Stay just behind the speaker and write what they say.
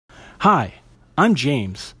Hi, I'm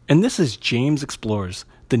James, and this is James Explores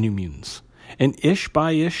The New Mutants, an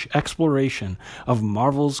ish-by-ish exploration of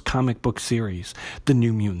Marvel's comic book series, The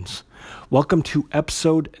New Mutants. Welcome to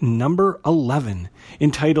episode number 11,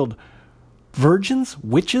 entitled Virgins,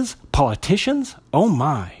 Witches, Politicians? Oh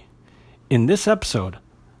my! In this episode,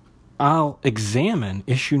 I'll examine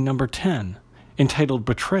issue number 10, entitled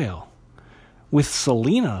Betrayal. With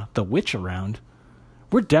Selena the Witch around,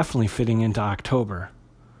 we're definitely fitting into October.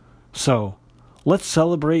 So, let's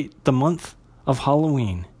celebrate the month of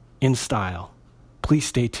Halloween in style. Please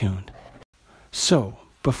stay tuned. So,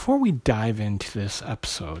 before we dive into this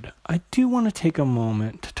episode, I do want to take a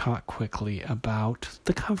moment to talk quickly about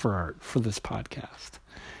the cover art for this podcast.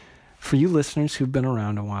 For you listeners who've been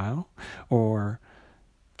around a while, or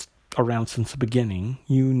around since the beginning,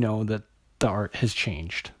 you know that the art has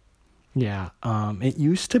changed. Yeah, it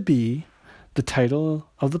used to be the title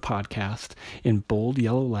of the podcast in bold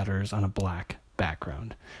yellow letters on a black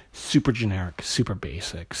background. Super generic, super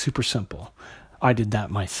basic, super simple. I did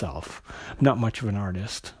that myself. I'm not much of an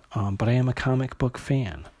artist, but I am a comic book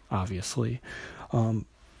fan, obviously. The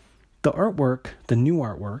artwork, the new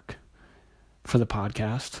artwork for the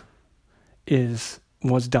podcast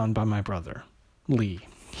was done by my brother, Lee.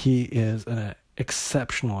 He is an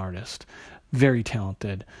exceptional artist, very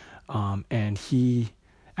talented, and he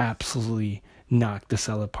absolutely knocked this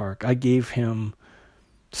out of the park. I gave him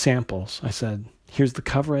samples. I said, here's the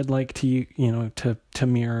cover I'd like to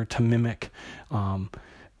mirror, to mimic, and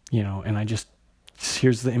I just,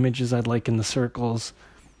 here's the images I'd like in the circles.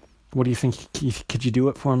 What do you think? Could you do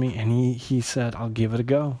it for me? And he said, I'll give it a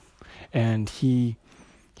go. And he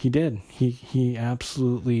did. He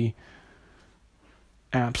absolutely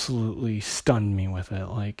stunned me with it.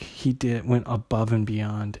 Like, went above and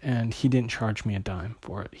beyond, and he didn't charge me a dime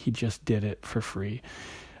for it. He just did it for free.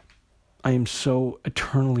 I am so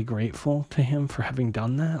eternally grateful to him for having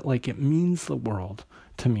done that. Like, it means the world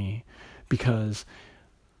to me, because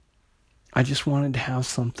I just wanted to have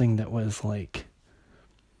something that was like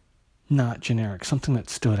not generic, something that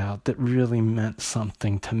stood out, that really meant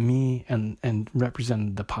something to me and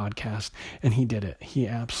represented the podcast. And he did it. He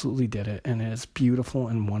absolutely did it. And it is beautiful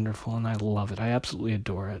and wonderful, and I love it. I absolutely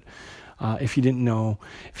adore it. If you didn't know,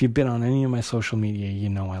 if you've been on any of my social media, you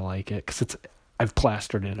know I like it, because I've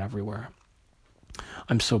plastered it everywhere.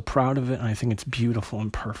 I'm so proud of it, and I think it's beautiful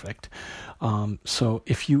and perfect. So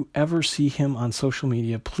if you ever see him on social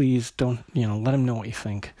media, please don't, let him know what you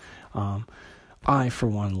think. I, for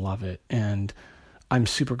one, love it, and I'm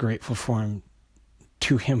super grateful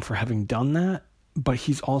to him for having done that, but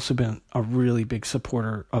he's also been a really big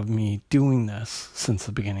supporter of me doing this since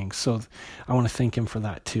the beginning, so I want to thank him for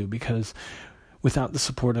that too, because without the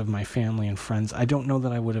support of my family and friends, I don't know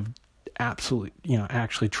that I would have absolutely,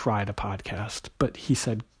 actually tried a podcast. But he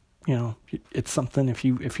said, it's something, if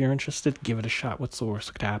you're interested, give it a shot. What's the worst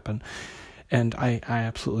that could happen? And I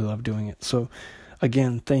absolutely love doing it. So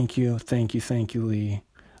again, thank you, Lee.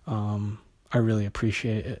 I really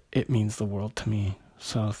appreciate it. It means the world to me.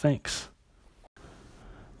 So thanks.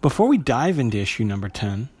 Before we dive into issue number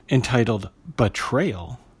 10, entitled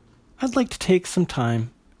Betrayal, I'd like to take some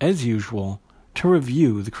time, as usual, to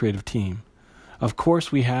review the creative team. Of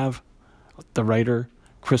course, we have the writer,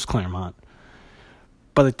 Chris Claremont.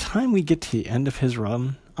 By the time we get to the end of his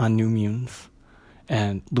run on New Mutants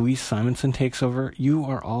and Louise Simonson takes over, you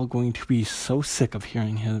are all going to be so sick of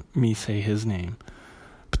hearing me say his name.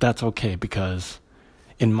 But that's okay, because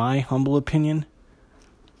in my humble opinion,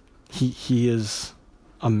 he is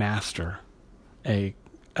a master, an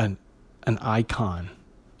icon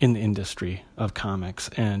in the industry of comics,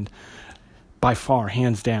 and by far,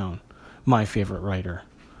 hands down, my favorite writer.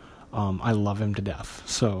 I love him to death.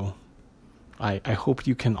 So I hope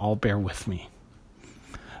you can all bear with me.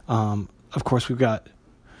 Of course, we've got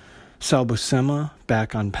Sal Buscema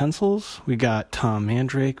back on pencils. We got Tom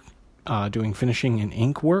Mandrake doing finishing and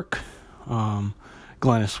ink work.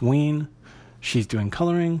 Glennis Ween, she's doing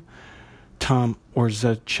coloring. Tom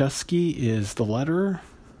Orzechowski is the letterer.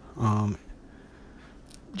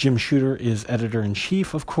 Jim Shooter is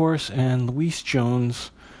editor-in-chief, of course, and Louise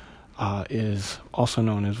Jones is also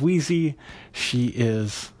known as Wheezy. She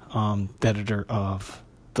is the editor of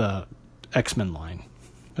the X-Men line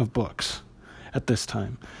of books at this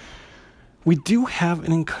time. We do have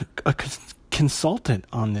a consultant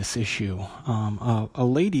on this issue, a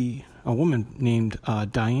woman named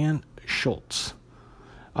Diane Schultz,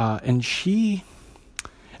 and she,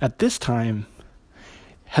 at this time,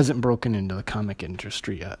 hasn't broken into the comic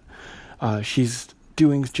industry yet. She's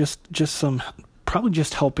doing just some, probably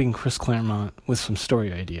just helping Chris Claremont with some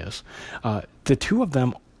story ideas. The two of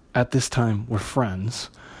them at this time were friends.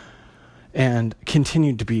 and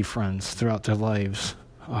continued to be friends throughout their lives.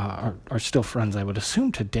 Are still friends, I would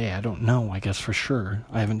assume, today. I don't know, I guess for sure.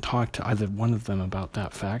 I haven't talked to either one of them about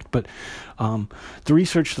that fact, but the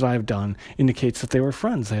research that I've done indicates that they were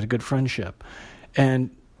friends. They had a good friendship.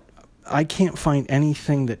 And I can't find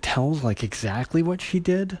anything that tells like exactly what she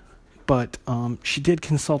did, but she did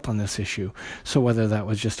consult on this issue. So whether that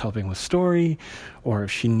was just helping with story, or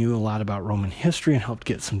if she knew a lot about Roman history and helped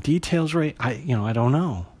get some details right, I don't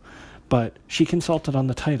know. But she consulted on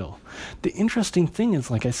the title. The interesting thing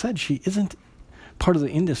is, like I said, she isn't part of the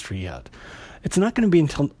industry yet. It's not going to be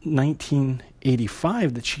until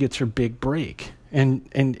 1985 that she gets her big break.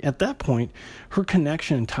 And at that point, her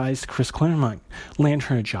connection and ties to Chris Claremont land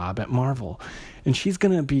her a job at Marvel. And she's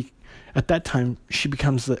going to be, at that time, she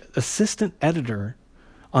becomes the assistant editor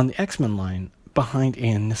on the X-Men line behind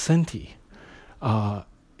Ann Nocenti.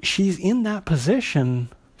 She's in that position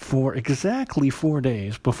for exactly 4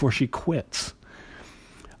 days before she quits.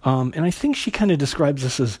 And I think she kind of describes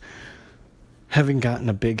this as having gotten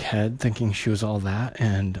a big head, thinking she was all that,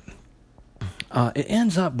 and it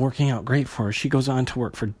ends up working out great for her. She goes on to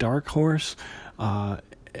work for Dark Horse,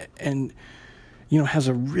 and has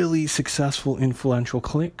a really successful, influential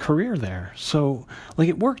career there. So, like,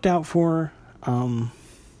 it worked out for her.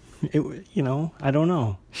 I don't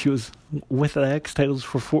know. She was with the X titles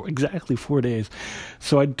for exactly 4 days.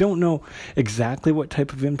 So I don't know exactly what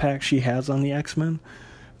type of impact she has on the X-Men,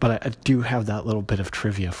 but I do have that little bit of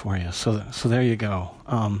trivia for you. So there you go.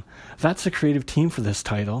 That's the creative team for this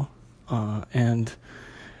title. And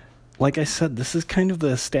like I said, this is kind of the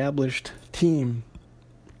established team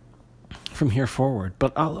from here forward.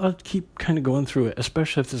 But I'll keep kind of going through it,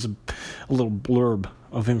 especially if there's a little blurb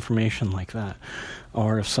of information like that,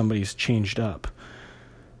 or if somebody's changed up,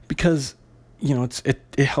 because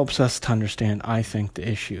it helps us to understand, I think, the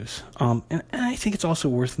issues. And I think it's also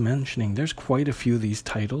worth mentioning there's quite a few of these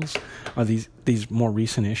titles, or these more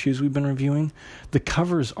recent issues we've been reviewing. The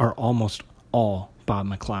covers are almost all Bob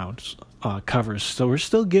McLeod's covers, so we're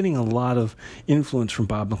still getting a lot of influence from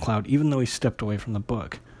Bob McLeod, even though he stepped away from the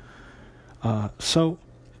book. So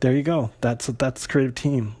there you go. That's the creative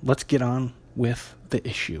team. Let's get on with the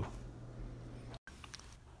issue.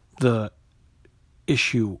 The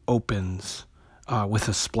issue opens with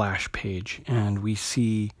a splash page, and we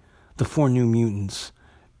see the 4 New Mutants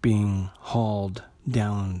being hauled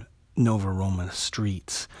down Nova Roma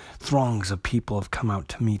streets. Throngs of people have come out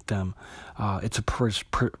to meet them. It's a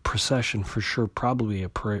procession for sure, probably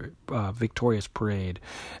a victorious parade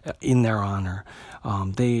in their honor.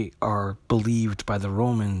 They are believed by the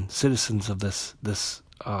Roman citizens of this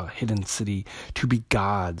hidden city to be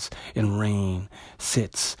gods, and Rain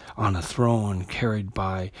sits on a throne carried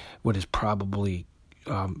by what is probably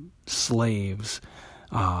slaves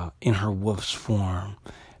in her wolf's form.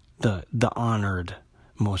 The honored,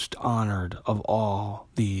 most honored of all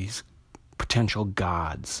these potential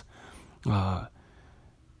gods.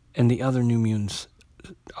 And the other New Mutants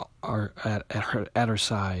are at her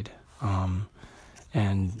side,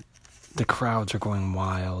 and the crowds are going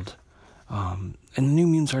wild. And the New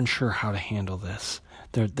Mutants aren't sure how to handle this.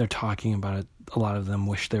 They're talking about it. A lot of them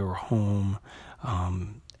wish they were home,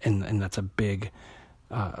 and that's a big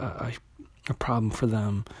a problem for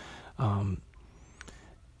them. And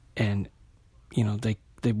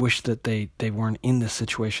they wish that they weren't in this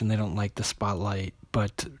situation. They don't like the spotlight.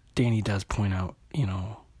 But Danny does point out,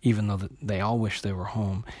 even though they all wish they were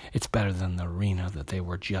home, it's better than the arena that they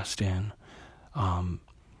were just in.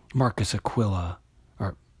 Marcus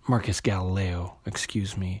Galileo,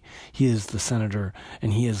 he is the senator,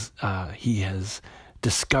 and he has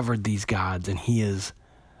discovered these gods, and he is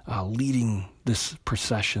leading this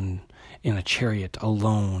procession in a chariot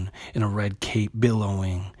alone, in a red cape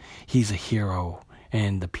billowing. He's a hero,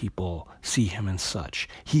 and the people see him as such.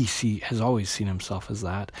 He has always seen himself as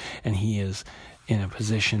that, and he is in a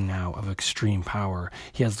position now of extreme power.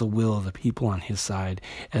 He has the will of the people on his side,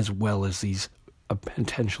 as well as these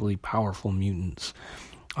potentially powerful mutants.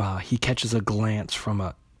 He catches a glance from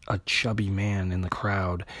a chubby man in the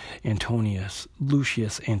crowd.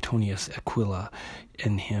 Lucius Antonius Aquila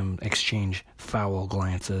and him exchange foul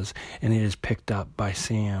glances, and it is picked up by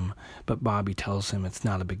Sam, but Bobby tells him it's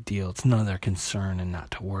not a big deal. It's none of their concern and not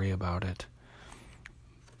to worry about it.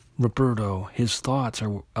 Roberto, his thoughts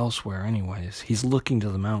are elsewhere anyways. He's looking to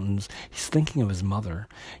the mountains. He's thinking of his mother.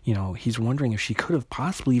 He's wondering if she could have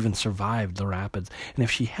possibly even survived the rapids. And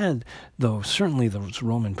if she had, though certainly those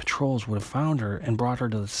Roman patrols would have found her and brought her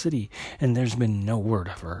to the city. And there's been no word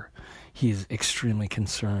of her. He is extremely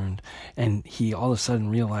concerned. And he all of a sudden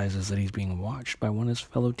realizes that he's being watched by one of his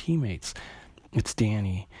fellow teammates. it's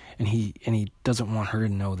Danny, and he doesn't want her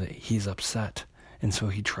to know that he's upset. And so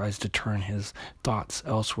he tries to turn his thoughts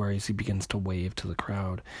elsewhere as he begins to wave to the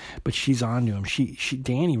crowd. But she's onto him.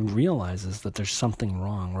 Danny realizes that there's something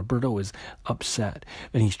wrong. Roberto is upset,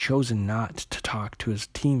 and he's chosen not to talk to his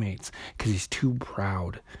teammates because he's too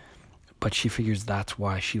proud. But she figures that's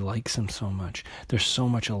why she likes him so much. There's so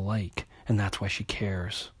much alike, and that's why she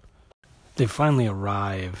cares. They finally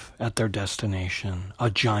arrive at their destination,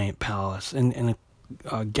 a giant palace, and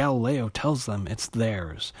Galileo tells them it's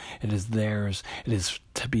theirs. It is theirs. It is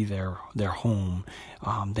to be their home.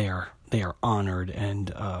 They are honored,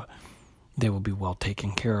 and they will be well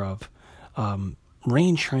taken care of.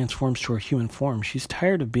 Rain transforms to her human form. She's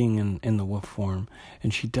tired of being in the wolf form,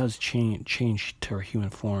 and she does change to her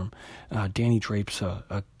human form. Danny drapes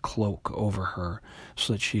a cloak over her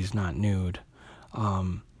so that she's not nude.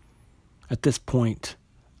 At this point,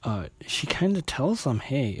 she kind of tells them,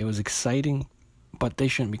 hey, it was exciting, but they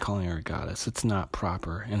shouldn't be calling her a goddess. It's not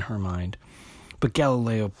proper in her mind. But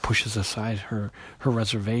Galileo pushes aside her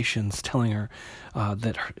reservations, telling her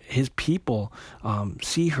that his people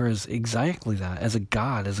see her as exactly that, as a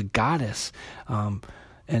god, as a goddess.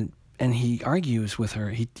 And he argues with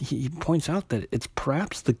her. He points out that it's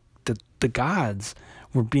perhaps the gods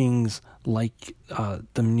were beings like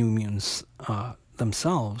the New Mutants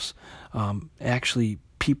themselves, actually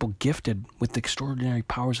people gifted with extraordinary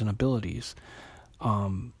powers and abilities.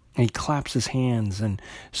 And he claps his hands, and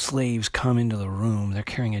slaves come into the room. They're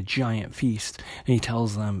carrying a giant feast, and he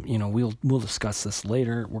tells them, we'll discuss this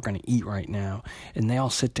later. We're going to eat right now. And they all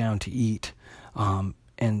sit down to eat.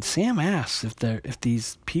 And Sam asks if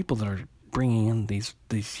these people that are bringing in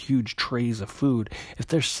these huge trays of food, if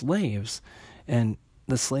they're slaves. And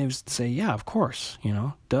the slaves say, yeah, of course,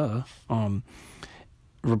 duh.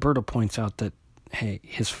 Roberto points out that, hey,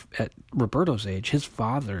 at Roberto's age, his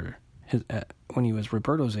father, when he was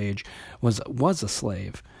Roberto's age, was a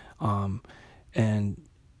slave, and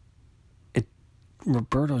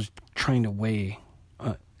Roberto's trying to weigh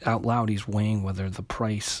out loud. He's weighing whether the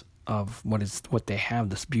price of what they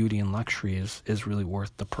have, this beauty and luxury, is really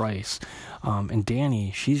worth the price. And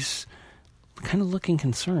Danny, she's kind of looking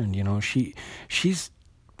concerned. She's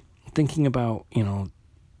thinking about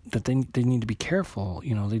that they need to be careful.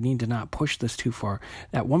 They need to not push this too far.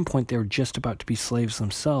 At one point, they were just about to be slaves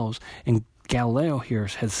themselves, and Galileo here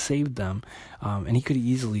has saved them, and he could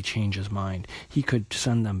easily change his mind. He could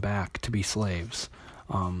send them back to be slaves,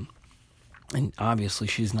 and obviously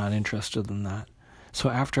she's not interested in that. So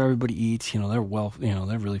after everybody eats, they're they're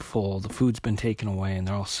really full. The food's been taken away, and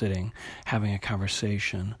they're all sitting having a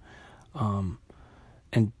conversation. And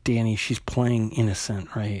Danny, she's playing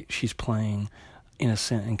innocent, right? She's playing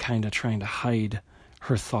innocent and kind of trying to hide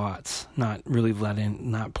her thoughts, not really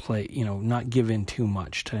not give in too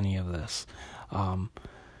much to any of this.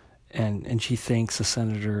 And she thanks the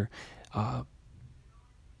senator.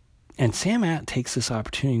 And Sam takes this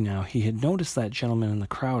opportunity now. He had noticed that gentleman in the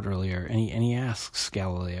crowd earlier, and he asks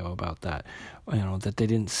Galileo about that. That they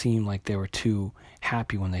didn't seem like they were too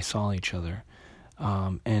happy when they saw each other.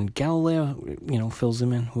 And Galileo, fills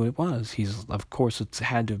him in who it was. Of course, it's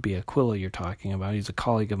had to be Aquila you're talking about. He's a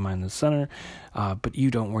colleague of mine in the center, but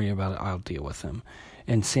you don't worry about it. I'll deal with him.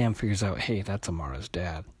 And Sam figures out, hey, that's Amara's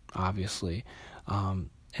dad, obviously.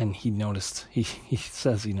 And he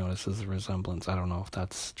says he notices the resemblance. I don't know if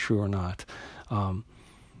that's true or not. And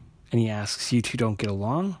he asks, you two don't get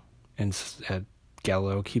along? And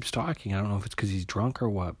Galileo keeps talking. I don't know if it's because he's drunk or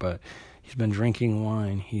what, but he's been drinking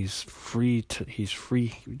wine. He's free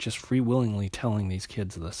willingly telling these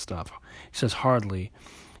kids this stuff. He says hardly.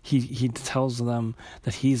 He tells them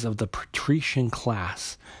that he's of the patrician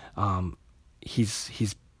class.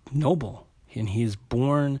 He's noble, and he is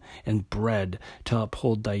born and bred to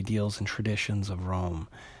uphold the ideals and traditions of Rome,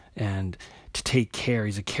 and to take care.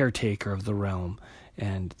 He's a caretaker of the realm,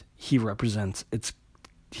 and he represents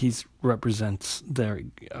their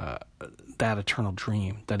that eternal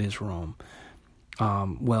dream that is Rome.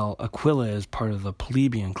 Well, Aquila is part of the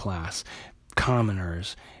plebeian class,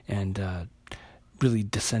 commoners, and really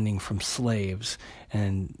descending from slaves.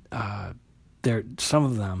 And some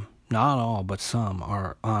of them, not all, but some,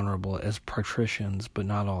 are honorable as patricians, but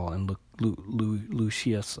not all. And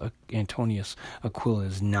Lucius Antonius Aquila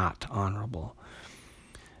is not honorable.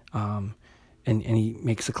 And he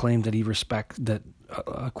makes a claim that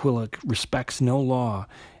Aquila respects no law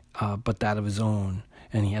but that of his own,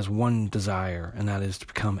 and he has one desire, and that is to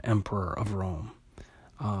become emperor of Rome.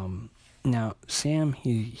 Now Sam,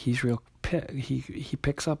 he's real. He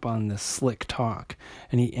picks up on this slick talk,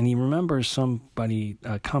 and he remembers somebody,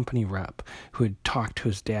 a company rep, who had talked to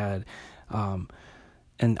his dad,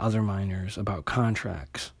 and other miners about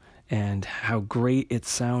contracts and how great it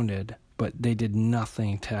sounded, but they did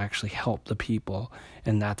nothing to actually help the people.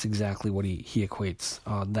 And that's exactly what he equates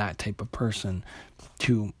that type of person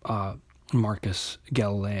to Marcus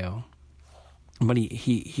Galileo. But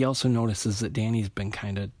he also notices that Danny's been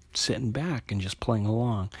kind of sitting back and just playing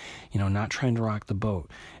along, not trying to rock the boat,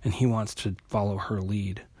 and he wants to follow her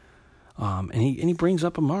lead. And he brings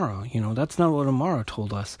up Amara. That's not what Amara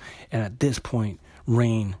told us. And at this point,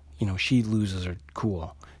 Rain, she loses her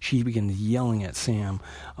cool. She begins yelling at Sam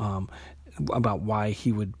about why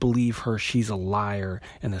he would believe her. She's a liar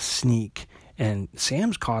and a sneak. And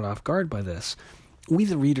Sam's caught off guard by this. We,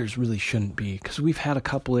 the readers, really shouldn't be, because we've had a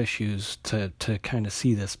couple issues to kind of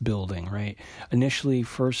see this building, right? Initially,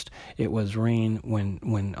 first, it was Rain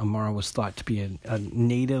when Amara was thought to be a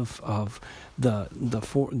native of the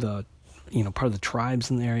part of the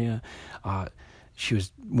tribes in the area. She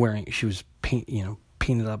was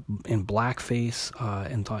painted up in blackface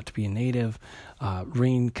and thought to be a native.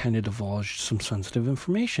 Rain kind of divulged some sensitive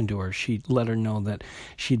information to her. She let her know that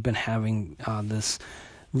she'd been having this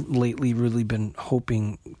lately, really been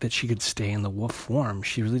hoping that she could stay in the wolf form.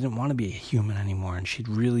 She really didn't want to be a human anymore, and she'd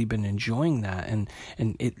really been enjoying that. And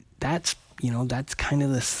that's kind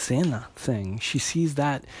of the sin thing. She sees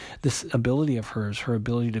that this ability of hers, her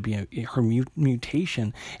ability to be her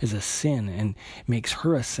mutation, is a sin and makes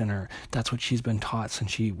her a sinner. That's what she's been taught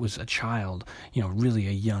since she was a child, really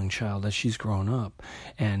a young child as she's grown up.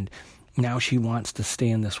 And now she wants to stay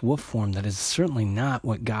in this wolf form that is certainly not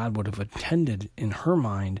what God would have intended in her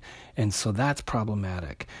mind, and so that's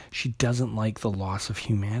problematic. She doesn't like the loss of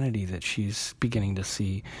humanity that she's beginning to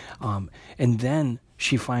see. And then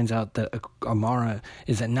she finds out that Amara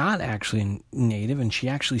is not actually a native, and she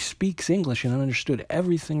actually speaks English and understood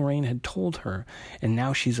everything Rain had told her. And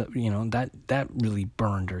now she's, that really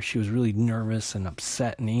burned her. She was really nervous and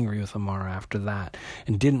upset and angry with Amara after that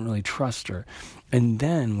and didn't really trust her. And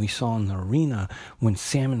then we saw in the arena when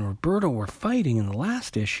Sam and Roberto were fighting in the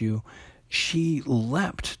last issue, she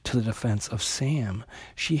leapt to the defense of Sam.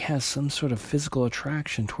 She has some sort of physical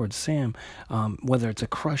attraction towards Sam, whether it's a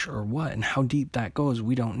crush or what, and how deep that goes,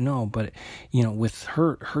 we don't know. But, with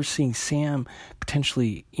her seeing Sam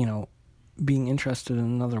potentially, being interested in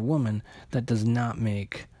another woman, that does not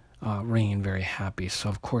make Rain very happy. So,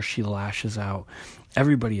 of course, she lashes out.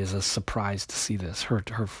 Everybody is as surprised to see this,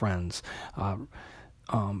 her friends.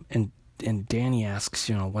 And Danny asks,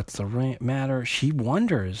 what's the matter? She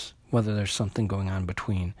wonders whether there's something going on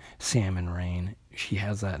between Sam and Rain. She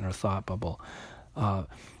has that in her thought bubble.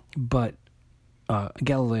 But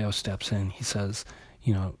Galileo steps in. He says,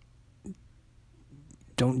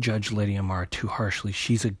 don't judge Lady Amara too harshly.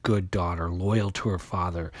 She's a good daughter, loyal to her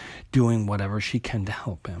father, doing whatever she can to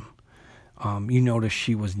help him. You notice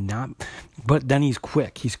she was not, but then he's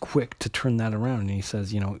quick to turn that around, and he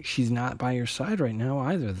says, she's not by your side right now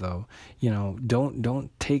either, though. Don't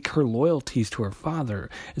take her loyalties to her father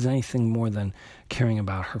as anything more than caring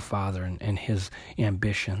about her father and his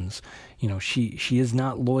ambitions. She is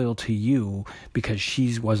not loyal to you because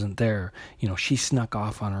she wasn't there. She snuck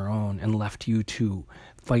off on her own and left you to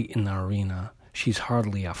fight in the arena. She's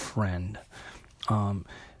hardly a friend. And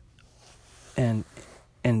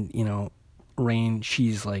Rain,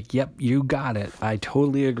 she's like, yep, you got it. I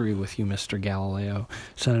totally agree with you, Mr. Galileo,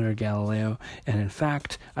 Senator Galileo. And in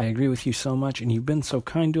fact, I agree with you so much, and you've been so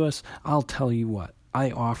kind to us. I'll tell you what,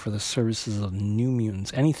 I offer the services of New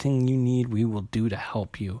Mutants. Anything you need, we will do to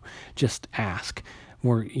help you. Just ask.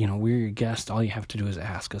 We're your guest. All you have to do is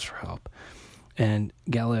ask us for help. And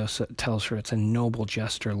Galileo tells her it's a noble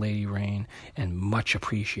gesture, Lady Rain, and much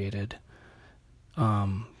appreciated.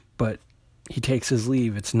 But he takes his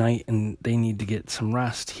leave. It's night, and they need to get some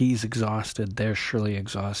rest. He's exhausted. They're surely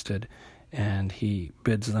exhausted. And he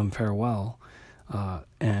bids them farewell.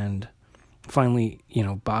 And finally,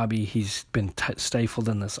 Bobby, he's been stifled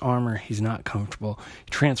in this armor. He's not comfortable. He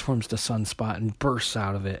transforms to Sunspot and bursts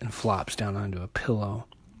out of it and flops down onto a pillow.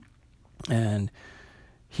 And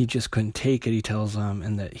he just couldn't take it, he tells them,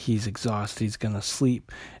 and that he's exhausted, he's going to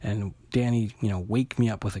sleep. And Danny, wake me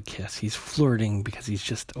up with a kiss. He's flirting because he's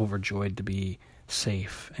just overjoyed to be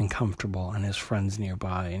safe and comfortable and his friends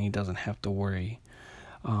nearby, and he doesn't have to worry.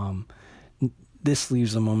 This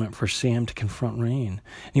leaves a moment for Sam to confront Rain.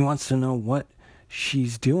 And he wants to know what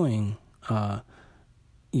she's doing,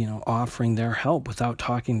 offering their help without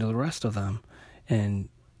talking to the rest of them. And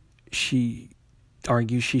she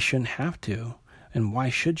argues she shouldn't have to. And why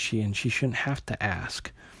should she? And she shouldn't have to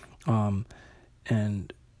ask.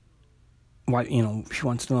 And why, she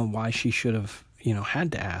wants to know why she should have,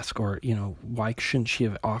 had to ask, or, why shouldn't she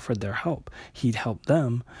have offered their help? He'd helped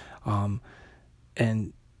them.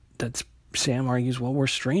 and that's Sam argues, well, we're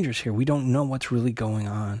strangers here. We don't know what's really going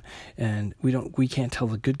on, and we can't tell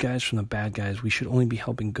the good guys from the bad guys. We should only be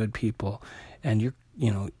helping good people. And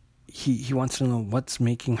he wants to know what's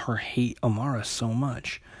making her hate Amara so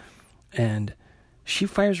much, and she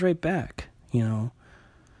fires right back. She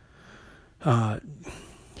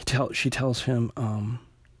tells him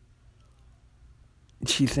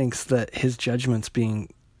she thinks that his judgment's being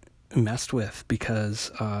messed with because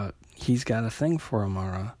he's got a thing for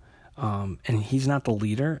Amara. And he's not the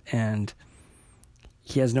leader, and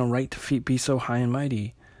he has no right to be so high and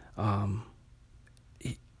mighty. And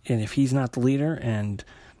if he's not the leader and,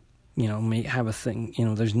 may have a thing,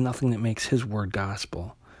 there's nothing that makes his word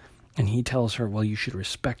gospel. And he tells her, well, you should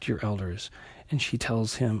respect your elders. And she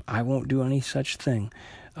tells him, I won't do any such thing.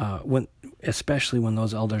 Especially when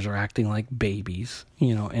those elders are acting like babies,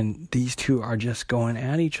 and these two are just going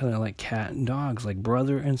at each other like cat and dogs, like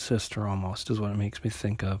brother and sister almost is what it makes me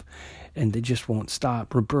think of. And they just won't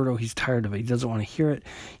stop. Roberto, he's tired of it. He doesn't want to hear it.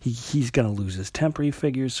 He's going to lose his temper, he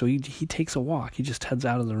figures, so he takes a walk. He just heads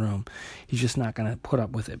out of the room. He's just not going to put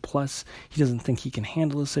up with it. Plus, he doesn't think he can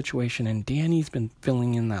handle the situation, and Danny's been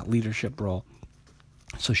filling in that leadership role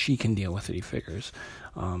so she can deal with it, he figures.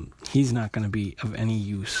 He's not going to be of any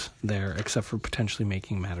use there except for potentially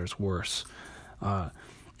making matters worse.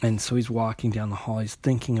 And so he's walking down the hall. He's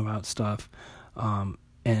thinking about stuff.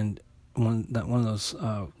 And one of those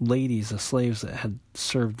ladies, the slaves that had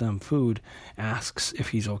served them food, asks if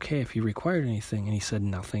he's okay, if he required anything. And he said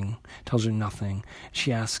nothing, tells her nothing.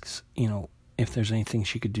 She asks, if there's anything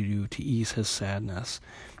she could do to ease his sadness.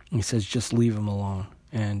 And he says, just leave him alone.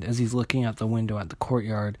 And as he's looking out the window at the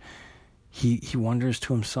courtyard, he wonders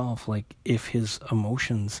to himself, like, if his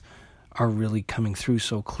emotions are really coming through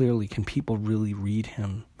so clearly. Can people really read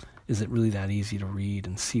him? Is it really that easy to read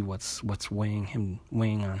and see what's weighing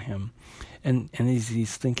on him? And as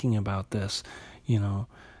he's thinking about this, he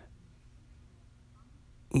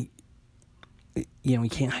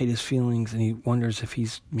can't hide his feelings, and he wonders if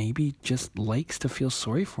he's maybe just likes to feel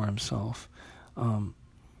sorry for himself. And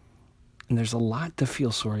there's a lot to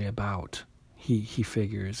feel sorry about, he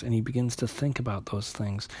figures, and he begins to think about those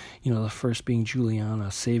things. The first being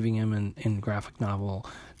Juliana saving him in graphic novel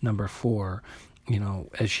number 4.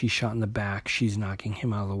 As she's shot in the back, she's knocking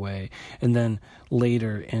him out of the way. And then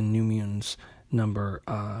later in New Mutants number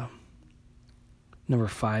 5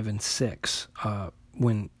 and 6,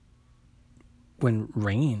 when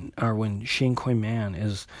Shane Koi Man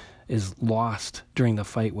is lost during the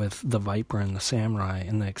fight with the Viper and the Samurai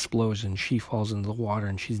and the explosion, she falls into the water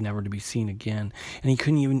and she's never to be seen again. And he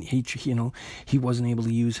couldn't even, he wasn't able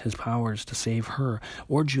to use his powers to save her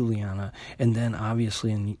or Juliana. And then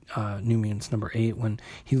obviously in New Mutants number 8, when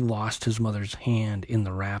he lost his mother's hand in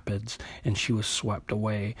the rapids and she was swept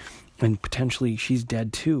away, and potentially she's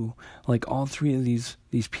dead too. Like, all three of these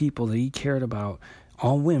people that he cared about,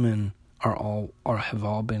 all women, have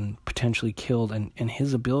all been potentially killed, and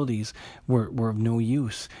his abilities were of no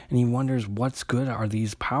use. And he wonders, what's good are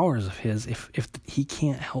these powers of his if he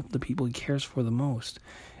can't help the people he cares for the most?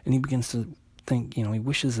 And he begins to think, he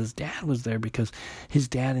wishes his dad was there, because his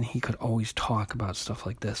dad and he could always talk about stuff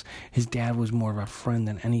like this. His dad was more of a friend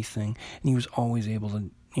than anything, and he was always able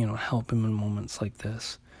to, help him in moments like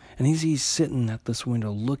this. And as he's sitting at this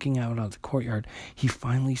window looking out on the courtyard, he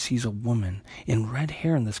finally sees a woman in red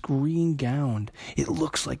hair in this green gown. It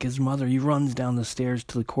looks like his mother. He runs down the stairs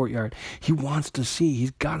to the courtyard. He wants to see.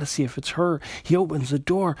 He's got to see if it's her. He opens the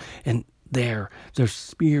door, and there's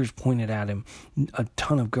spears pointed at him. A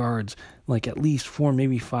ton of guards, like at least 4,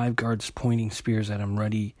 maybe 5 guards pointing spears at him,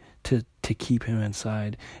 ready to keep him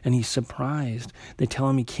inside. And he's surprised. They tell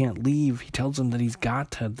him he can't leave. He tells them that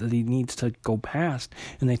that he needs to go past.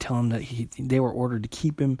 And they tell him that they were ordered to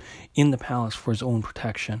keep him in the palace for his own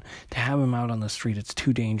protection. To have him out on the street, it's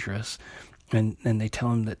too dangerous. And they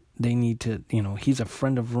tell him that they need to, he's a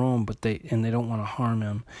friend of Rome, but they don't want to harm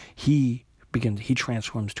him. He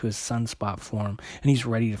transforms to his sunspot form, and he's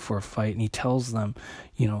ready for a fight. And he tells them,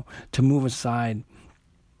 to move aside,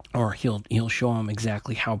 or he'll show him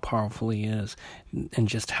exactly how powerful he is and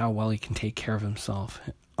just how well he can take care of himself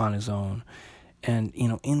on his own. And,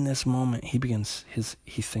 in this moment, he thinks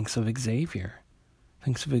of Xavier.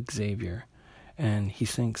 And he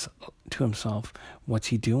thinks to himself, what's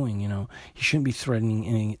he doing? He shouldn't be threatening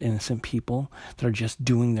any innocent people that are just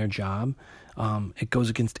doing their job. It goes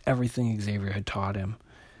against everything Xavier had taught him.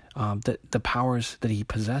 That the powers that he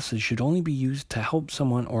possesses should only be used to help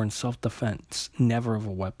someone or in self-defense, never of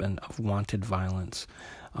a weapon of wanted violence.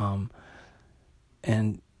 And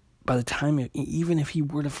by the time, even if he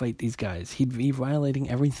were to fight these guys, he'd be violating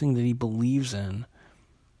everything that he believes in.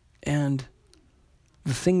 And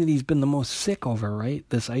the thing that he's been the most sick over, right?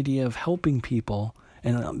 This idea of helping people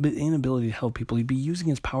and the inability to help people. He'd be using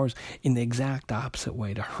his powers in the exact opposite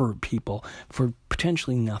way to hurt people for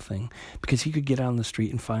potentially nothing, because he could get out on the street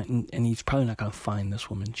and find, and he's probably not going to find this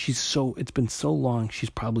woman. It's been so long, she's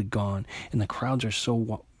probably gone, and the crowds are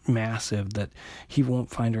so massive that he won't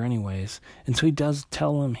find her anyways. And so he does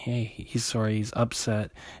tell him, hey, he's sorry, he's upset,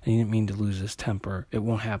 and he didn't mean to lose his temper. It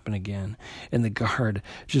won't happen again. And the guard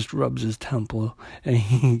just rubs his temple,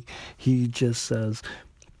 and he just says,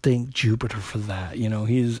 thank Jupiter for that.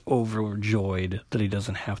 He's overjoyed that he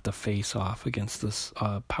doesn't have to face off against this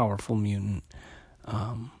powerful mutant.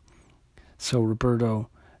 So Roberto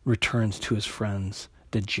returns to his friends,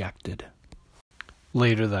 dejected.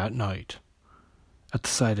 Later that night, at the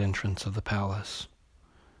side entrance of the palace,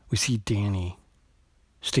 we see Dani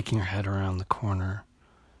sticking her head around the corner.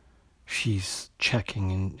 She's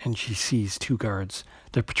checking, and she sees two guards.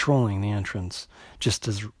 They're patrolling the entrance, just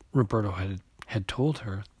as Roberto had told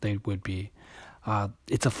her they would be.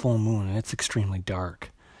 It's a full moon, and it's extremely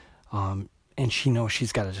dark. And she knows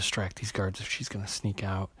she's got to distract these guards if she's going to sneak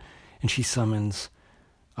out. And she summons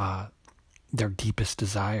their deepest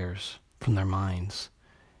desires from their minds.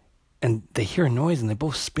 And they hear a noise, and they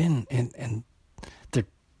both spin, and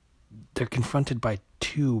they're confronted by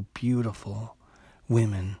two beautiful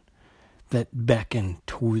women that beckon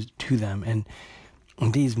to them.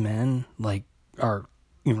 And these men, are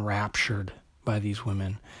enraptured by these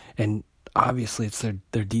women. And obviously it's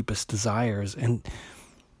their deepest desires. And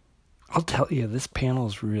I'll tell you, this panel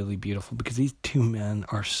is really beautiful because these two men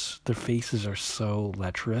their faces are so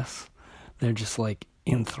lecherous. They're just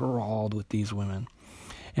enthralled with these women.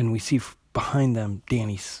 And we see behind them,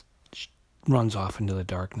 Dani runs off into the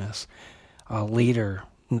darkness.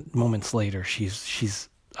 Moments later, she's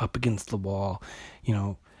up against the wall,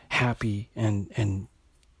 happy and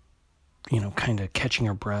kind of catching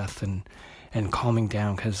her breath and calming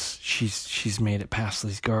down because she's made it past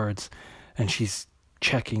these guards, and she's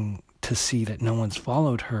checking to see that no one's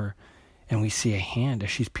followed her. And we see a hand, as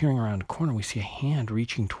she's peering around a corner, we see a hand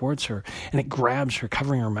reaching towards her, and it grabs her,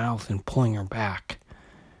 covering her mouth and pulling her back.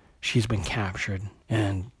 She's been captured,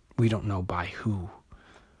 and we don't know by who.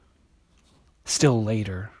 Still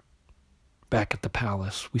later, back at the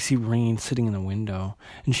palace, we see Rain sitting in the window,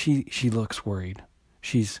 and she looks worried.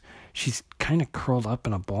 She's kind of curled up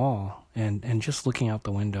in a ball and just looking out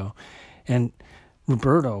the window. And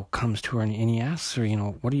Roberto comes to her and he asks her,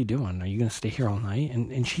 what are you doing? Are you going to stay here all night?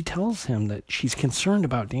 And she tells him that she's concerned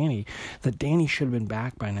about Dani, that Dani should have been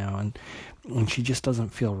back by now, and she just doesn't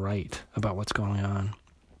feel right about what's going on.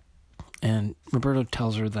 And Roberto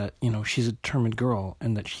tells her that, she's a determined girl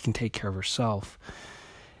and that she can take care of herself.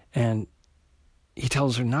 And he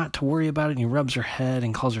tells her not to worry about it, and he rubs her head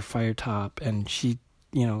and calls her Firetop, and she,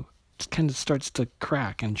 just kind of starts to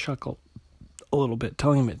crack and chuckle a little bit,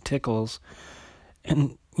 telling him it tickles.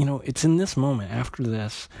 And, it's in this moment after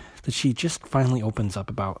this that she just finally opens up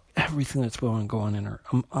about everything that's going in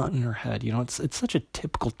her head. It's such a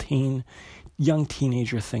typical young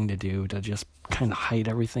teenager thing to do, to just kind of hide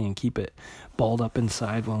everything and keep it balled up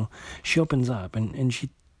inside. Well, she opens up and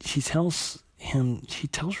she tells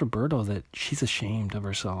Roberto that she's ashamed of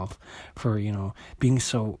herself for, being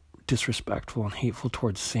so disrespectful and hateful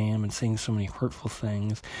towards Sam and saying so many hurtful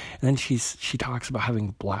things. And then she talks about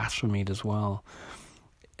having blasphemed as well,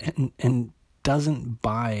 and doesn't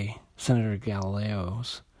buy Senator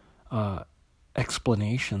Galileo's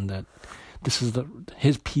explanation that this is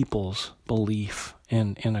his people's belief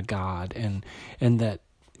in a god, and that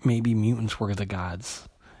maybe mutants were the gods,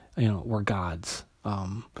 were gods.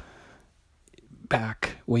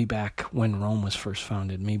 Way back when Rome was first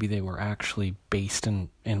founded, maybe they were actually based in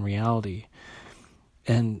reality.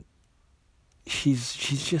 And she's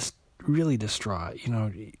just really distraught,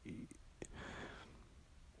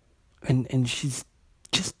 and she's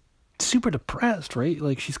just super depressed, right?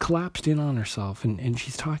 She's collapsed in on herself, and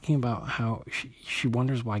she's talking about how she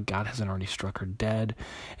wonders why God hasn't already struck her dead,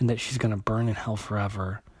 and that she's going to burn in hell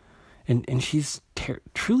forever. And she's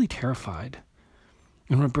truly terrified.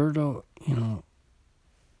 And Roberto,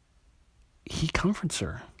 he comforts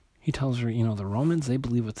her. He tells her, the Romans, they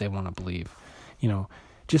believe what they want to believe.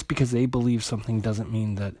 Just because they believe something doesn't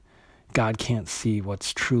mean that God can't see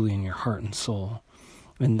what's truly in your heart and soul.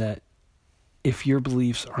 And that if your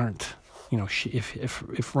beliefs aren't,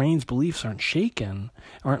 if Rain's beliefs aren't shaken,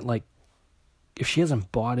 if she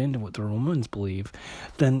hasn't bought into what the Romans believe,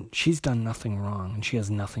 then she's done nothing wrong and she has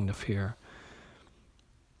nothing to fear.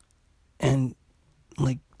 And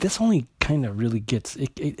this only kind of really gets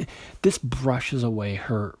this brushes away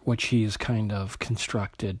what she is kind of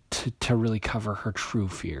constructed to really cover her true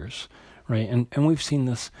fears, right? And we've seen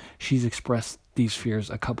this. She's expressed these fears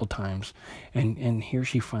a couple times, and here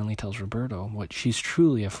she finally tells Roberto what she's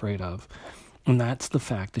truly afraid of, and that's the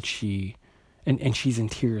fact that she, and she's in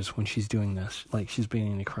tears when she's doing this, like she's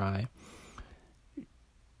beginning to cry.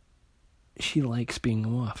 She likes being a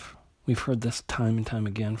wolf. We've heard this time and time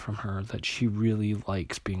again from her, that she really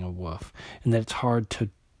likes being a wolf, and that it's hard to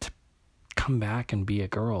come back and be a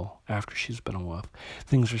girl after she's been a wolf.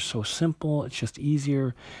 Things are so simple, it's just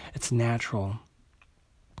easier, it's natural,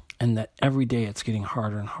 and that every day it's getting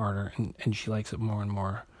harder and harder, and she likes it more and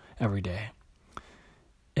more every day.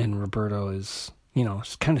 And Roberto is,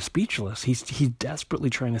 kind of speechless. He's desperately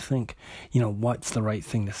trying to think, what's the right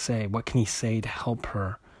thing to say? What can he say to help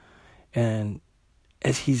her? And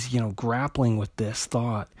as he's, grappling with this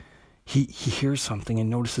thought, he hears something and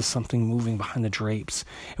notices something moving behind the drapes.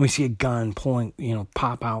 And we see a gun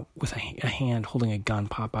pop out with a hand holding a gun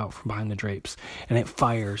pop out from behind the drapes. And it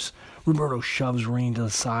fires. Roberto shoves Rain to the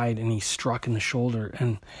side, and he's struck in the shoulder.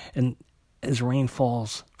 And as Rain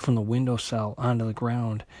falls from the windowsill onto the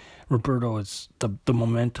ground, Roberto is the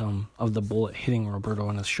momentum of the bullet hitting Roberto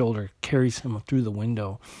on his shoulder carries him through the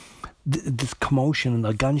window. This commotion and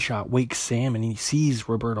the gunshot wakes Sam, and he sees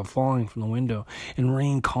Roberto falling from the window, and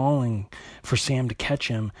Rain calling for Sam to catch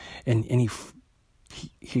him, and he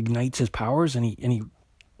ignites his powers, and he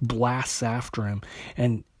blasts after him,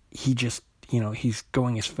 and he just, he's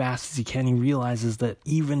going as fast as he can. He realizes that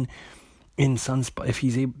even in Sunspot,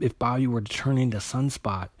 if Bobby were to turn into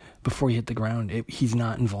Sunspot before he hit the ground, he's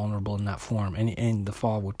not invulnerable in that form, and the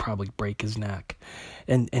fall would probably break his neck.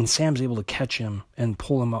 And Sam's able to catch him and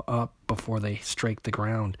pull him up before they strike the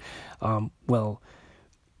ground.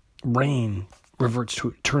 Rain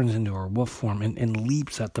turns into her wolf form and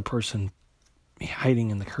leaps at the person hiding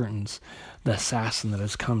in the curtains, the assassin that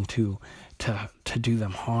has come to do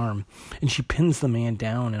them harm. And she pins the man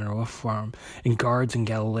down in her wolf form, and guards and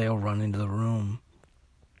Galileo run into the room.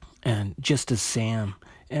 And just as Sam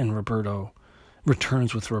and Roberto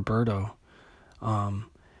returns with Roberto, and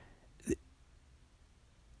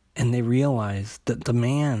they realize that the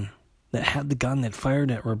man that had the gun that fired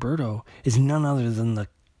at Roberto is none other than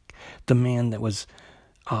the man that was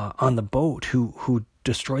on the boat who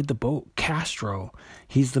destroyed the boat, Castro.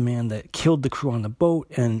 He's the man that killed the crew on the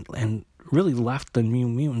boat and really left the New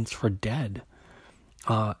Mutants for dead.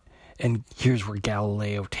 And here's where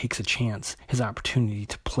Galileo takes a chance, his opportunity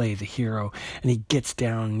to play the hero, and he gets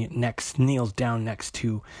down kneels down next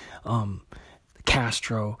to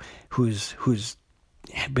Castro, who's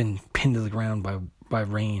been pinned to the ground by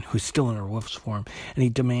Rain, who's still in her wolf's form, and he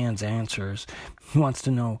demands answers. He wants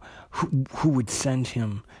to know who would send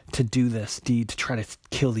him to do this deed, to try to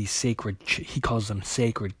kill these he calls them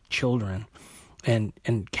sacred children. And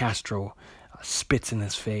Castro spits in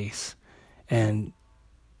his face, and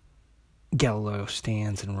Galileo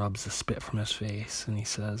stands and rubs the spit from his face, and he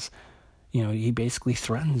says, he basically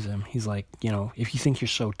threatens him. He's like, if you think you're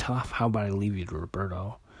so tough, how about I leave you to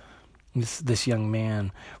Roberto? This young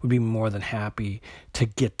man would be more than happy to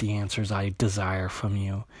get the answers I desire from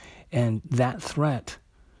you. And that threat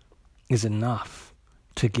is enough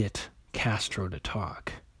to get Castro to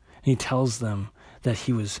talk. And he tells them that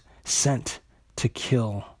he was sent to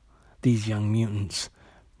kill these young mutants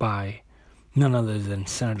by none other than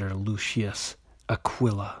Senator Lucius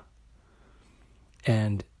Aquila.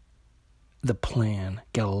 And the plan,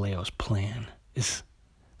 Galileo's plan, is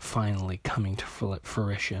finally coming to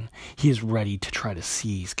fruition. He is ready to try to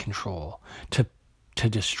seize control, to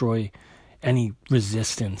destroy any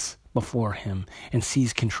resistance before him, and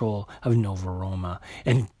seize control of Nova Roma,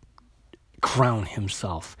 and crown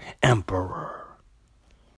himself emperor.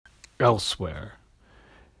 Elsewhere,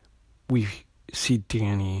 we see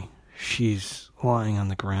Danny. She's lying on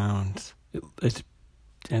the ground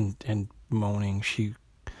and moaning. She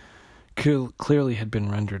clearly had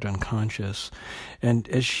been rendered unconscious, and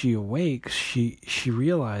as she awakes, she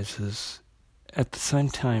realizes at the same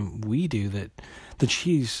time we do that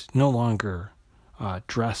she's no longer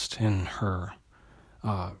dressed in her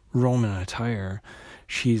Roman attire.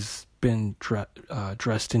 She's been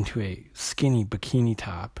dressed into a skinny bikini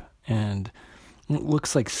top, and it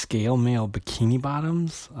looks like scale mail bikini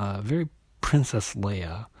bottoms. Very Princess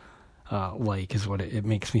Leia like is what it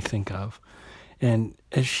makes me think of. And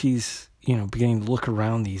as she's beginning to look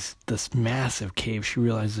around this massive cave, she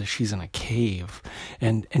realizes she's in a cave,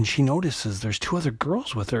 and she notices there's two other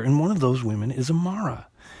girls with her, and one of those women is Amara.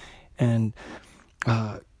 And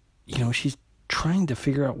she's trying to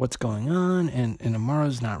figure out what's going on, and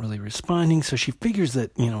Amara's not really responding, so she figures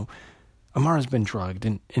that Amara's been drugged,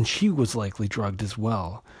 and she was likely drugged as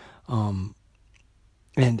well.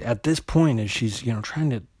 And at this point, as she's, trying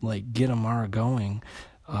to like get Amara going,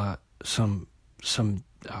 some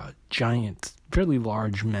giant, fairly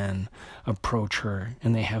large men approach her,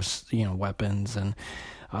 and they have, weapons, and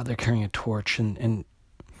they're carrying a torch, and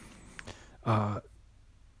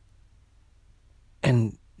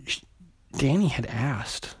Danny had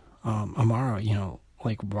asked Amara,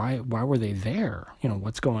 like, why were they there?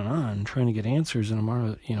 What's going on? Trying to get answers, and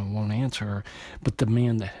Amara, won't answer her. But the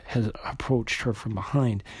man that has approached her from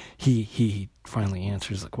behind, he finally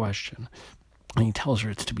answers the question, and he tells her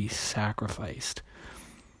it's to be sacrificed.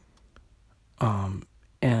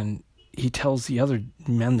 And he tells the other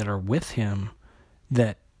men that are with him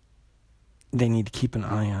that they need to keep an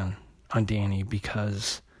eye on Danny,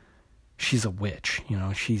 because she's a witch.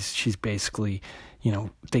 She's basically,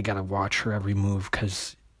 they got to watch her every move,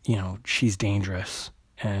 because, she's dangerous.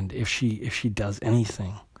 And if she does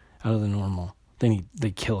anything out of the normal,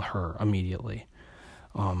 they kill her immediately.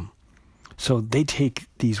 So they take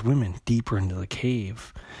these women deeper into the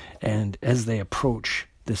cave, and as they approach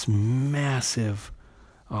this massive,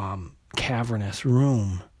 cavernous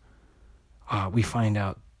room, we find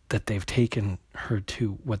out that they've taken her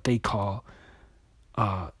to what they call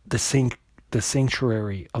the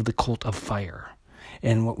sanctuary of the cult of fire.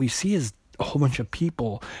 And what we see is a whole bunch of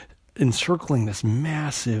people encircling this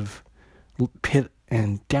massive pit,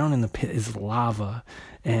 and down in the pit is lava,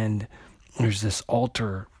 and there's this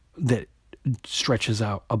altar that stretches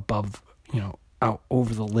out above, out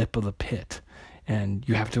over the lip of the pit, and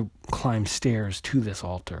you have to climb stairs to this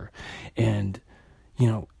altar. And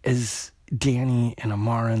as Danny and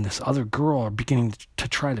Amara and this other girl are beginning to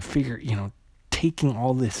try to figure, taking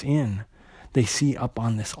all this in, they see up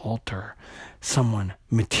on this altar someone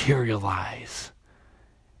materialize.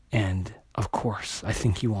 And, of course, I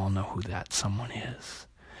think you all know who that someone is.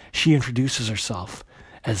 She introduces herself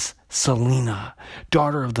as Selena,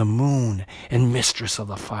 daughter of the moon and mistress of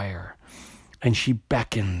the fire. And she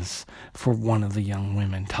beckons for one of the young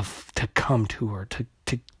women to come to her,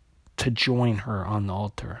 to join her on the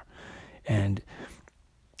altar. And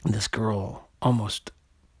this girl, almost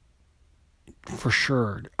for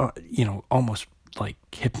sure, almost like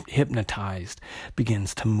hypnotized,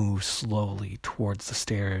 begins to move slowly towards the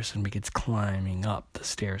stairs and begins climbing up the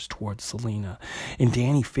stairs towards Selena. And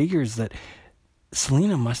Danny figures that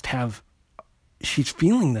Selena must have, she's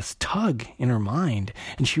feeling this tug in her mind,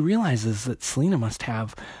 and she realizes that Selena must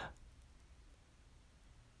have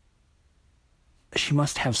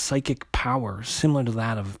psychic powers similar to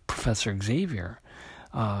that of Professor Xavier,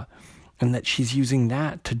 and that she's using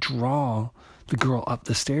that to draw the girl up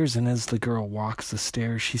the stairs. And as the girl walks the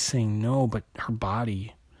stairs, she's saying no, but her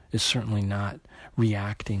body is certainly not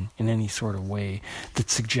reacting in any sort of way that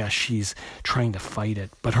suggests she's trying to fight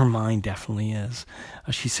it, but her mind definitely is.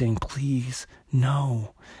 She's saying, please,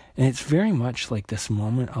 no. And it's very much like this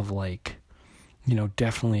moment of like,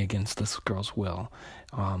 definitely against this girl's will.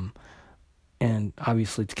 And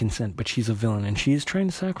obviously it's consent, but she's a villain, and she is trying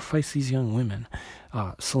to sacrifice these young women.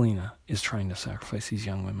 Selena is trying to sacrifice these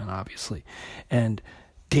young women, obviously. And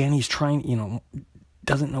Danny's trying,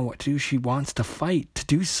 doesn't know what to do. She wants to fight, to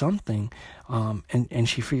do something, and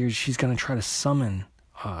she figures she's going to try to summon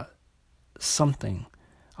something,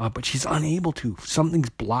 but she's unable to.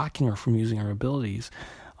 Something's blocking her from using her abilities,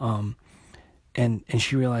 and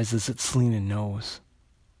she realizes that Selena knows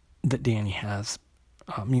that Danny has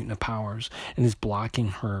mutant powers and is blocking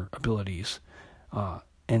her abilities,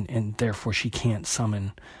 and therefore she can't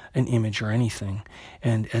summon an image or anything.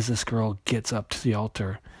 And as this girl gets up to the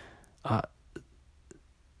altar,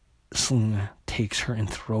 Selena takes her and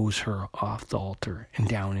throws her off the altar and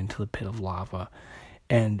down into the pit of lava.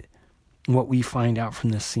 And what we find out from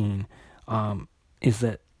this scene is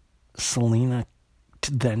that Selena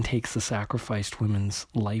then takes the sacrificed women's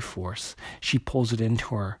life force. She pulls it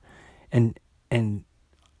into her, and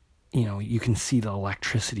you can see the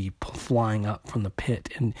electricity flying up from the pit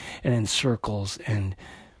and in circles, and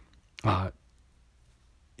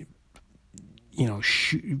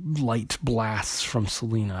light blasts from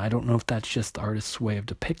Selena. I don't know if that's just the artist's way of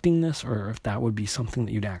depicting this, or if that would be something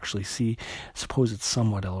that you'd actually see. I suppose it's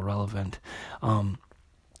somewhat irrelevant.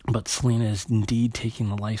 But Selena is indeed taking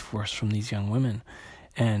the life force from these young women,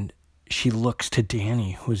 and she looks to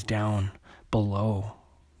Danny, who's down below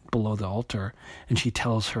the altar, and she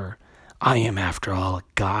tells her, I am, after all, a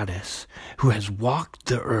goddess who has walked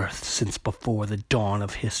the earth since before the dawn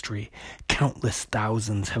of history. Countless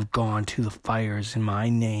thousands have gone to the fires in my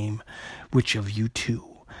name. Which of you two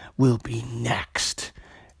will be next?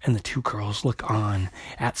 And the two girls look on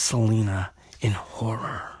at Selena in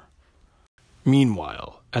horror.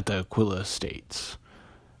 Meanwhile, at the Aquila Estates,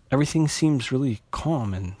 everything seems really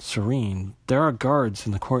calm and serene. There are guards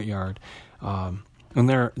in the courtyard, and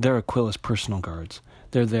they're Aquila's personal guards.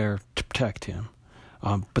 They're there to protect him.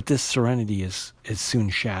 But this serenity is soon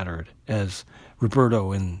shattered as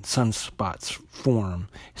Roberto in sunspot form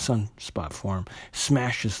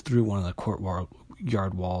smashes through one of the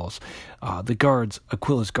courtyard walls.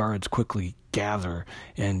 Aquila's guards quickly gather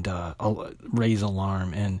and raise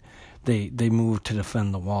alarm, and they move to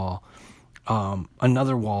defend the wall.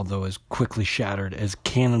 Another wall, though, is quickly shattered as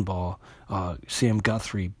Cannonball, Sam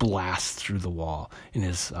Guthrie, blasts through the wall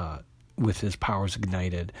with his powers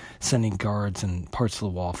ignited, sending guards and parts of the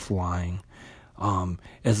wall flying.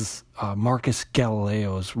 As Marcus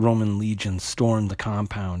Galileo's Roman legions storm the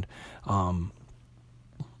compound,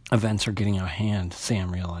 events are getting out of hand,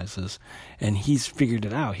 Sam realizes, and he's figured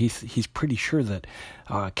it out. He's pretty sure that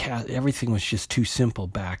everything was just too simple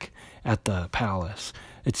back at the palace.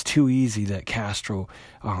 It's too easy that Castro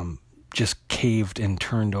just caved and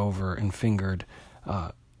turned over and fingered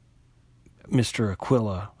Mr.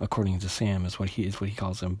 Aquila, according to Sam, is what he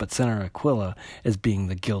calls him. But Senator Aquila as being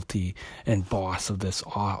the guilty and boss of this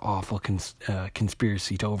awful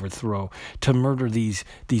conspiracy to murder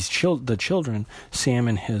the children, Sam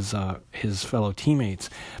and his fellow teammates,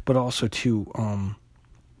 but also to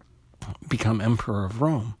become Emperor of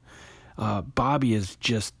Rome. Bobby is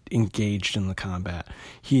just engaged in the combat.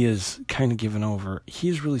 He is kind of given over.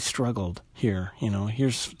 He's really struggled here.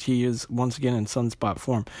 He is once again in sunspot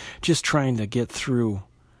form, just trying to get through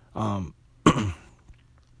in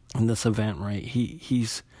this event. Right?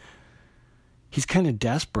 He's kind of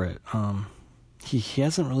desperate. He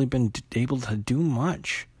hasn't really been able to do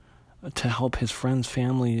much to help his friends,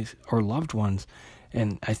 families, or loved ones.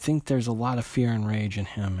 And I think there's a lot of fear and rage in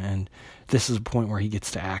him, and this is a point where he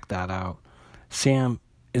gets to act that out. Sam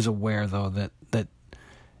is aware, though, that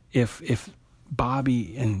if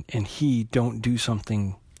Bobby and he don't do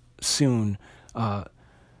something soon, the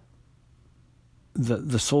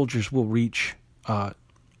soldiers will reach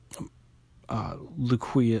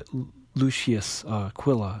Lucius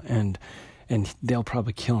Aquila, and they'll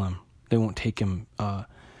probably kill him. They won't take him.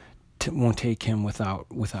 Won't take him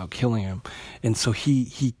without killing him, and so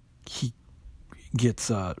he gets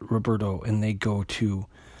Roberto, and they go to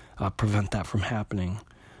prevent that from happening.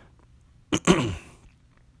 And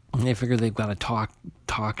they figure they've got to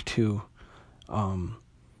talk to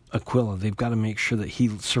Aquila. They've got to make sure that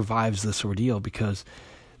he survives this ordeal because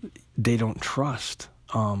they don't trust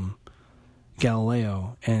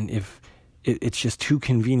Galileo, and if it's just too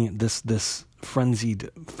convenient, this frenzied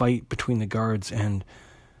fight between the guards and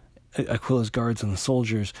Aquila's guards and the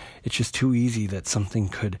soldiers, it's just too easy that something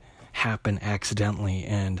could happen accidentally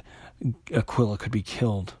and Aquila could be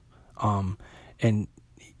killed. And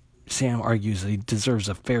Sam argues that he deserves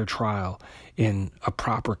a fair trial in a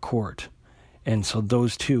proper court. And so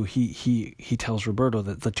those two, he tells Roberto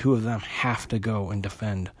that the two of them have to go and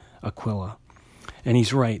defend Aquila. And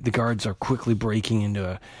he's right. The guards are quickly breaking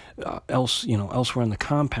into elsewhere in the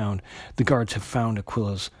compound. The guards have found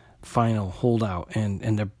Aquila's final holdout,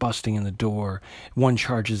 and they're busting in the door. One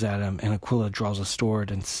charges at him, and Aquila draws a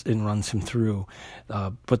sword and runs him through.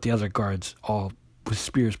 But the other guards, all with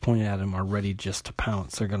spears pointed at him, are ready just to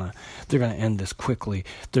pounce. They're gonna end this quickly.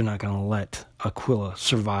 They're not gonna let Aquila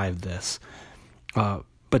survive this.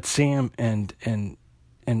 But Sam and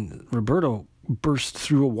Roberto burst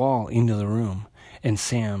through a wall into the room, and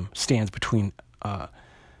Sam stands between the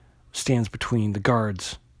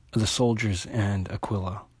guards, the soldiers, and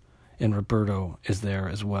Aquila. And Roberto is there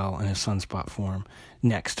as well in his sunspot form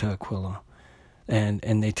next to Aquila. And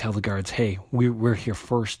they tell the guards, hey, we're here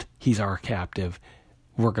first. He's our captive.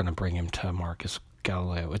 We're going to bring him to Marcus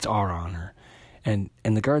Galileo. It's our honor. And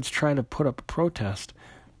the guards try to put up a protest,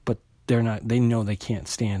 but they're not. They know they can't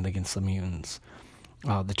stand against the mutants,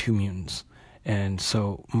 the two mutants. And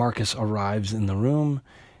so Marcus arrives in the room,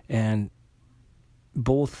 and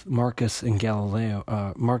both Marcus Galileo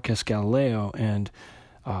and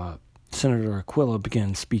Senator Aquila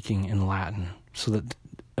begin speaking in Latin, so that,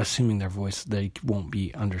 assuming their voice, they won't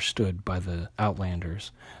be understood by the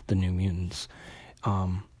Outlanders, the New Mutants.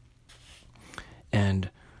 And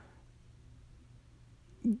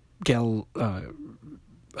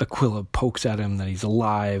Aquila pokes at him that he's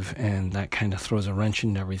alive, and that kind of throws a wrench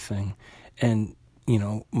into everything. And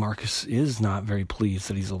Marcus is not very pleased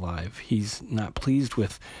that he's alive. He's not pleased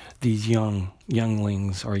with these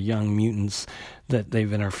younglings or young mutants that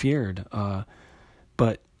they've interfered.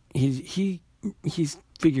 But he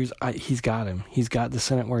figures he's got him. He's got the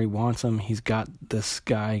Senate where he wants him. He's got this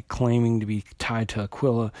guy claiming to be tied to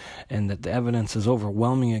Aquila, and that the evidence is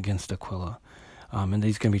overwhelming against Aquila. and that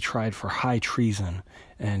he's going to be tried for high treason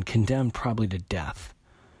and condemned probably to death.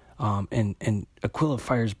 And Aquila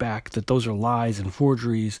fires back that those are lies and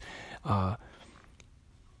forgeries, and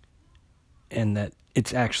that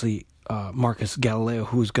it's actually Marcus Galileo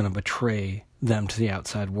who is going to betray them to the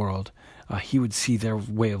outside world. He would see their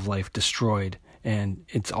way of life destroyed, and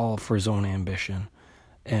it's all for his own ambition.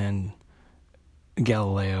 And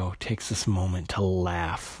Galileo takes this moment to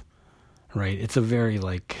laugh, right? It's a very,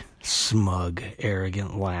 smug,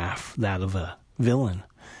 arrogant laugh, that of a villain.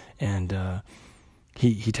 And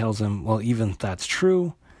he tells him, well, even if that's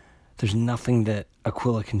true, there's nothing that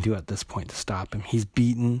Aquila can do at this point to stop him. He's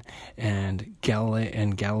beaten, and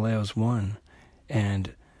Galileo's won.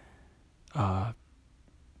 And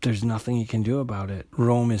there's nothing he can do about it.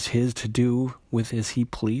 Rome is his to do with as he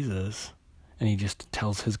pleases. And he just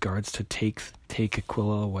tells his guards to take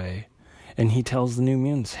Aquila away. And he tells the New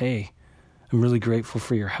Mutants, hey, I'm really grateful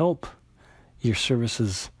for your help. Your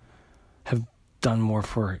services have done more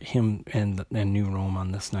for him and New Rome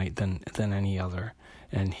on this night than any other.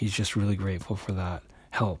 And he's just really grateful for that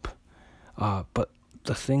help. But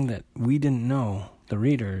the thing that we didn't know, the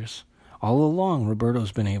readers, all along,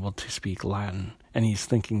 Roberto's been able to speak Latin. And he's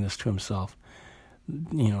thinking this to himself,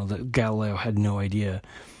 that Galileo had no idea.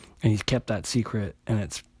 And he's kept that secret, and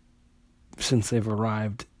it's since they've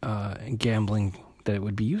arrived gambling that it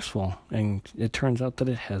would be useful. And it turns out that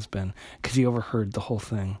it has been, because he overheard the whole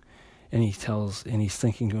thing. And he's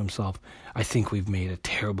thinking to himself, I think we've made a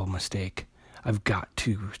terrible mistake. I've got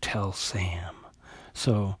to tell Sam.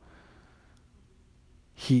 So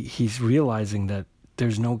he's realizing that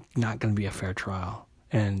there's not going to be a fair trial.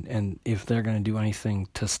 And if they're going to do anything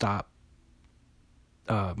to stop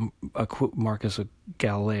Marcus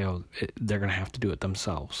Galileo, they're going to have to do it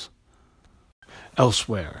themselves.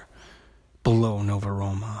 Elsewhere, below Nova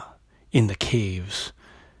Roma, in the caves,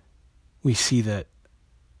 we see that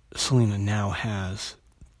Selena now has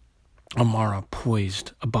Amara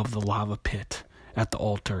poised above the lava pit at the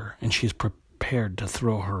altar, and she is prepared to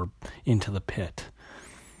throw her into the pit.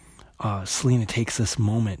 Selena takes this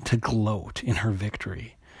moment to gloat in her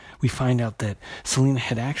victory. We find out that Selena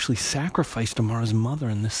had actually sacrificed Amara's mother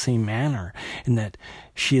in this same manner, and that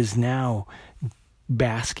she is now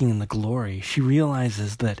basking in the glory. She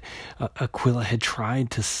realizes that Aquila had tried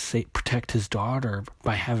to protect his daughter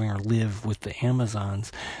by having her live with the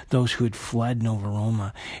Amazons, those who had fled Nova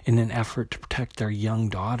Roma, in an effort to protect their young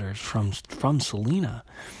daughters from Selena,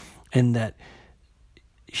 and that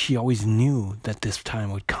she always knew that this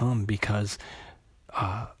time would come because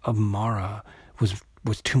Amara was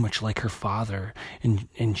too much like her father,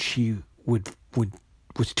 and she was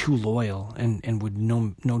too loyal and would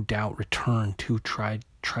no doubt return to try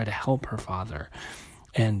to help her father.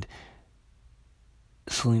 And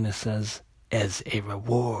Selena says, as a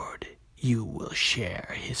reward, you will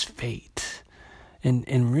share his fate.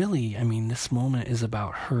 And really, I mean, this moment is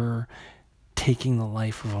about her taking the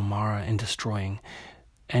life of Amara and destroying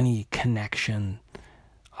any connection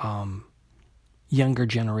younger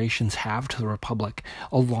generations have to the Republic,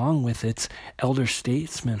 along with its elder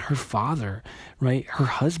statesman, her father, right? Her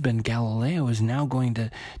husband, Galileo, is now going to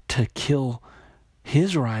kill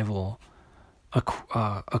his rival,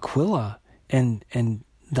 Aquila, and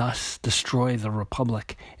thus destroy the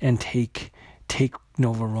Republic and take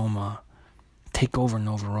Nova Roma, take over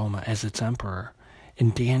Nova Roma as its emperor.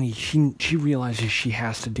 And Danny, she realizes she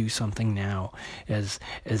has to do something now as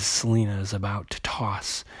Selena is about to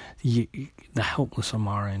toss the helpless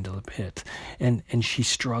Amara into the pit. And she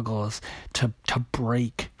struggles to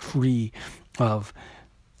break free of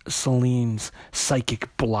Selene's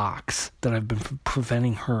psychic blocks that have been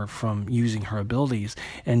preventing her from using her abilities,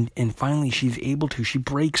 and finally she's able to. She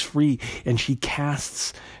breaks free, and she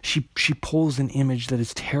pulls an image that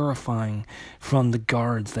is terrifying from the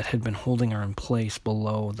guards that had been holding her in place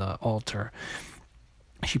below the altar.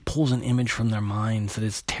 She pulls an image from their minds that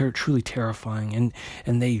is truly terrifying,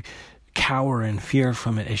 and they cower in fear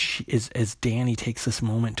from it as Danny takes this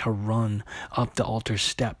moment to run up the altar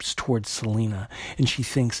steps towards Selena, and she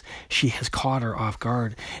thinks she has caught her off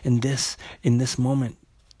guard. And in this moment,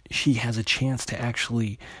 she has a chance to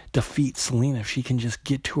actually defeat Selena if she can just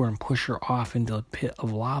get to her and push her off into a pit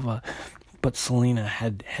of lava. But Selena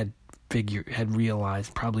had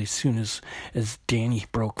realized probably as soon as Danny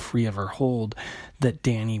broke free of her hold that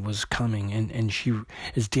Danny was coming, and she,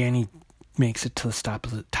 as Danny makes it to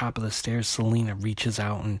the top of the stairs, Selena reaches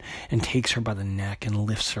out and takes her by the neck and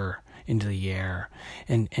lifts her into the air,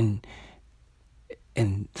 and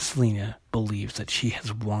Selena believes that she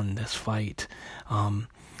has won this fight, and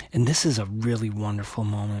this is a really wonderful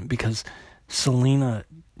moment because Selena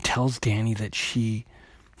tells Danny that she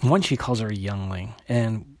One, she calls her a youngling,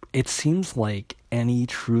 and it seems like any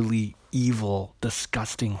truly evil,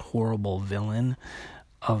 disgusting, horrible villain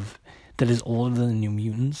that is older than the New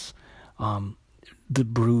Mutants. The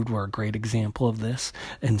Brood were a great example of this,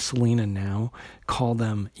 and Selena now call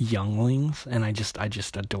them younglings, and I just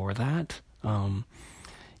adore that. And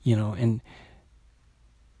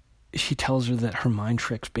she tells her that her mind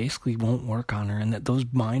tricks basically won't work on her, and that those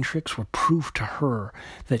mind tricks were proof to her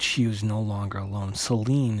that she was no longer alone.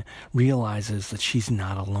 Selene realizes that she's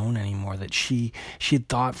not alone anymore, that she had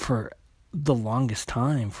thought for the longest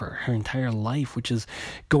time, for her entire life, which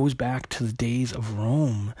goes back to the days of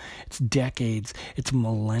Rome. It's decades, it's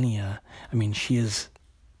millennia. I mean, she is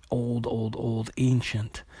old,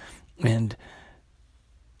 ancient. And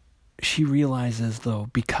she realizes, though,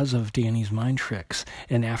 because of Danny's mind tricks,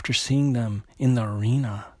 and after seeing them in the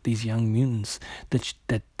arena, these young mutants,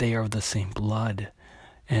 that they are of the same blood.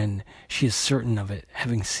 And she is certain of it,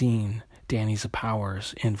 having seen Danny's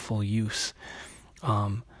powers in full use.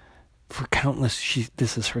 For countless,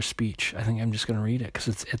 this is her speech. I think I'm just going to read it because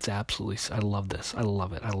it's absolutely, I love this. I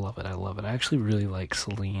love it. I actually really like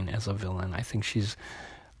Selene as a villain. I think she's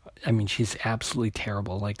absolutely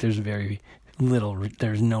terrible. Like, there's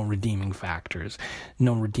no redeeming factors,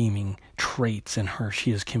 no redeeming traits in her.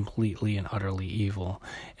 She is completely and utterly evil.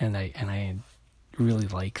 And I really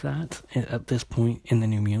like that at this point in the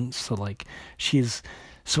New Mutants. So, like, she is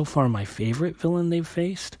so far my favorite villain they've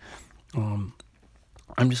faced.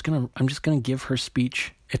 I'm just gonna give her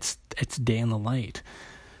speech its day in the light.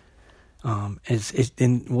 And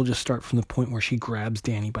we'll just start from the point where she grabs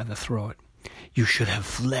Danny by the throat. "You should have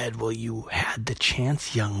fled while you had the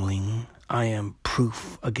chance, youngling. I am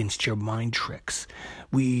proof against your mind tricks.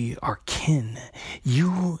 We are kin,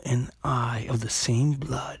 you and I, of the same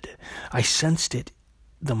blood. I sensed it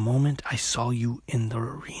the moment I saw you in the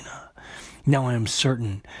arena. Now I am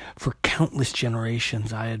certain, for countless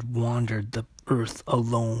generations I had wandered the earth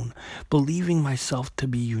alone, believing myself to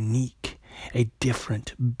be unique, a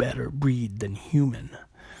different, better breed than human.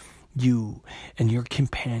 You and your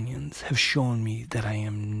companions have shown me that I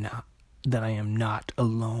am not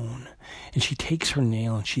alone." And she takes her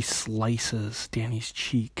nail and she slices Danny's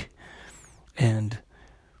cheek. And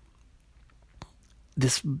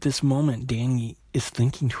this moment, Danny is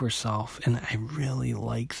thinking to herself, and I really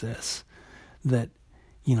like this, that,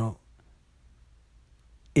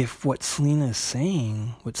 if what Selene's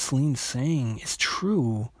saying is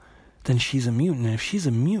true, then she's a mutant. And if she's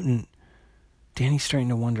a mutant, Danny's starting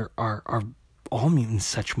to wonder, are all mutants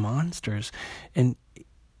such monsters? And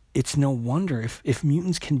it's no wonder if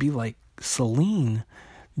mutants can be like Selene,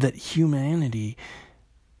 that humanity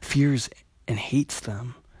fears and hates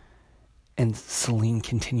them. And Selene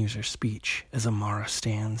continues her speech as Amara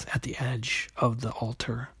stands at the edge of the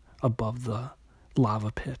altar above the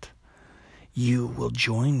lava pit. "You will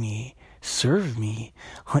join me, serve me,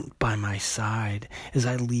 hunt by my side as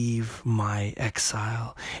I leave my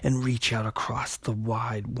exile and reach out across the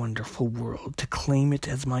wide, wonderful world to claim it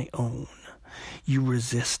as my own. You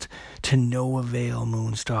resist to no avail,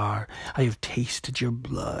 Moonstar. I have tasted your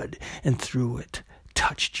blood and through it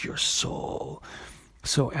touched your soul."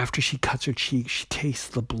 So after she cuts her cheek, she tastes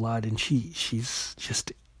the blood, and she's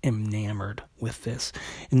just enamored with this.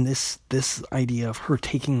 And this idea of her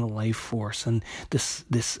taking the life force and this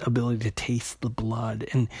ability to taste the blood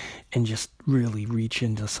and just really reach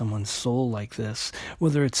into someone's soul like this,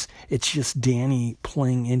 whether it's just Danny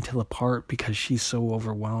playing into the part because she's so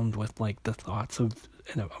overwhelmed with, like, the thoughts of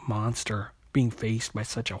a monster, being faced by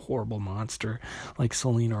such a horrible monster like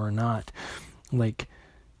Selena, or not, like,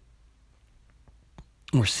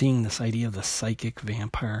 we're seeing this idea of the psychic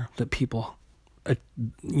vampire that people, that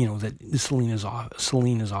Selene is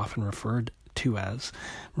often referred to as,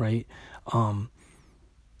 right?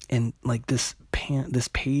 And like this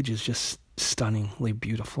page is just stunningly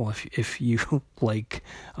beautiful. If you like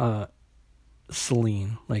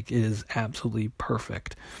Selene, like, it is absolutely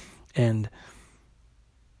perfect. And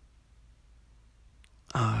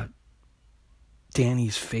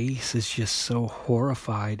Danny's face is just so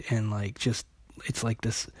horrified, and like, just, it's like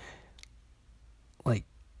this, like,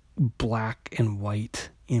 black and white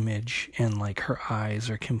image, and like her eyes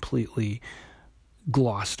are completely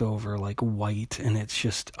glossed over, like white, and it's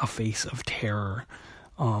just a face of terror.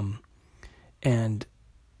 And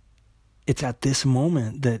it's at this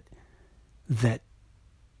moment that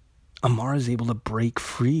Amara is able to break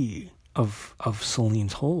free of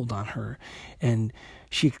Selene's hold on her, and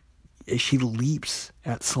she leaps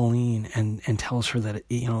at Selene and tells her that,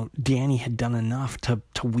 Danny had done enough to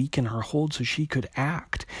weaken her hold so she could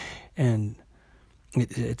act. And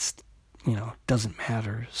it's doesn't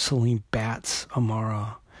matter. Selene bats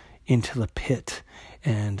Amara into the pit,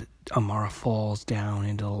 and Amara falls down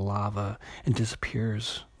into the lava and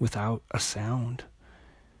disappears without a sound.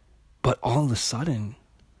 But all of a sudden,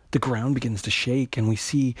 the ground begins to shake, and we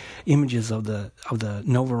see images of the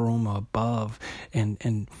Nova Roma above,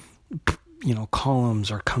 and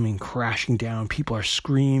columns are coming crashing down. People are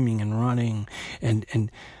screaming and running,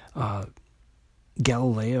 and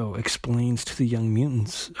Galileo explains to the young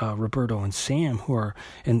mutants, Roberto and Sam, who are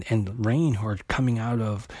and Rain, who are coming out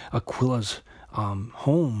of Aquila's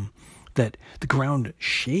home, that the ground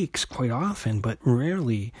shakes quite often, but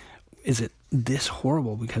rarely is it this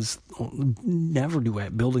horrible, because never do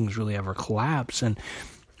buildings really ever collapse, and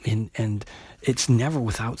it's never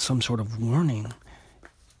without some sort of warning.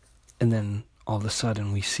 And then all of a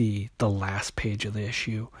sudden we see the last page of the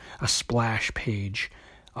issue, a splash page,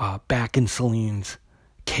 back in Celine's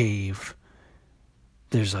cave.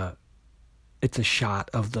 It's a shot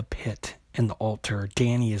of the pit and the altar.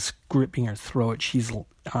 Danny is gripping her throat. She's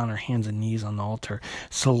on her hands and knees on the altar.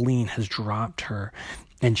 Celine has dropped her,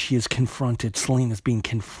 and she is confronted. Celine is being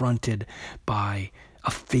confronted by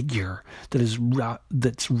a figure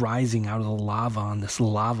that's rising out of the lava on this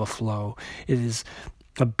lava flow. It is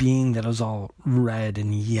a being that is all red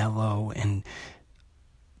and yellow and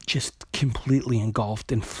just completely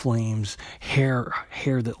engulfed in flames. Hair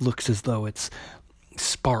that looks as though it's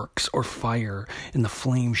sparks or fire, and the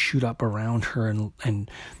flames shoot up around her,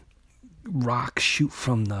 and rocks shoot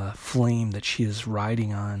from the flame that she is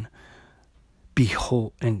riding on.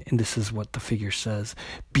 Behold, and this is what the figure says: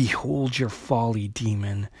 "Behold your folly,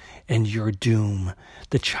 demon, and your doom.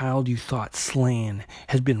 The child you thought slain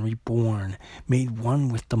has been reborn, made one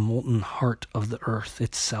with the molten heart of the earth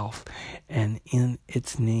itself, and in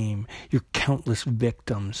its name, your countless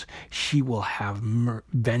victims, she will have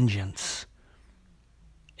vengeance."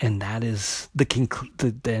 And that is the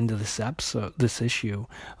end of this episode, this issue.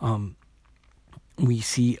 We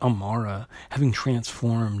see Amara having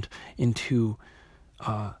transformed into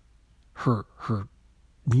her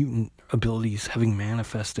mutant abilities having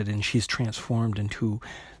manifested, and she's transformed into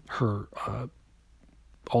her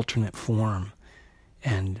alternate form,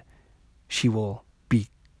 and she will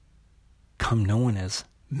become known as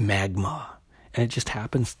Magma. And it just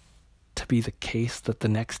happens to be the case that the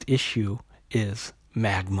next issue is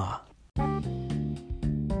Magma.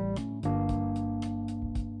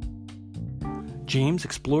 James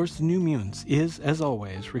Explores the New Mutants is, as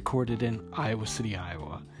always, recorded in Iowa City,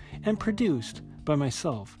 Iowa, and produced by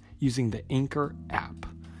myself using the Anchor app.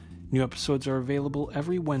 New episodes are available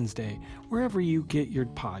every Wednesday wherever you get your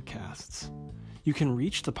podcasts. You can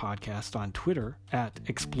reach the podcast on Twitter at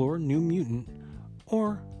ExploreNewMutant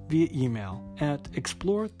or via email at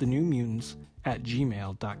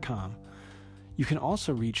explorethenewmutants@gmail.com. You can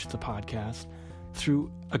also reach the podcast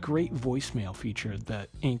through a great voicemail feature that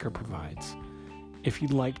Anchor provides. If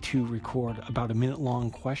you'd like to record about a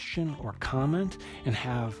minute-long question or comment and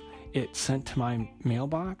have it sent to my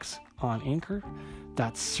mailbox on Anchor,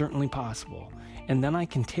 that's certainly possible. And then I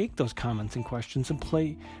can take those comments and questions and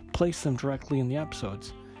place them directly in the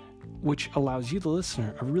episodes, which allows you, the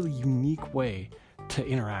listener, a really unique way to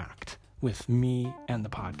interact with me and the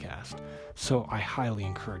podcast. So I highly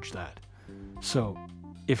encourage that. So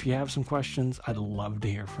if you have some questions, I'd love to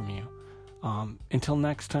hear from you. Until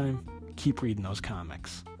next time, keep reading those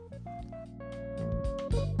comics.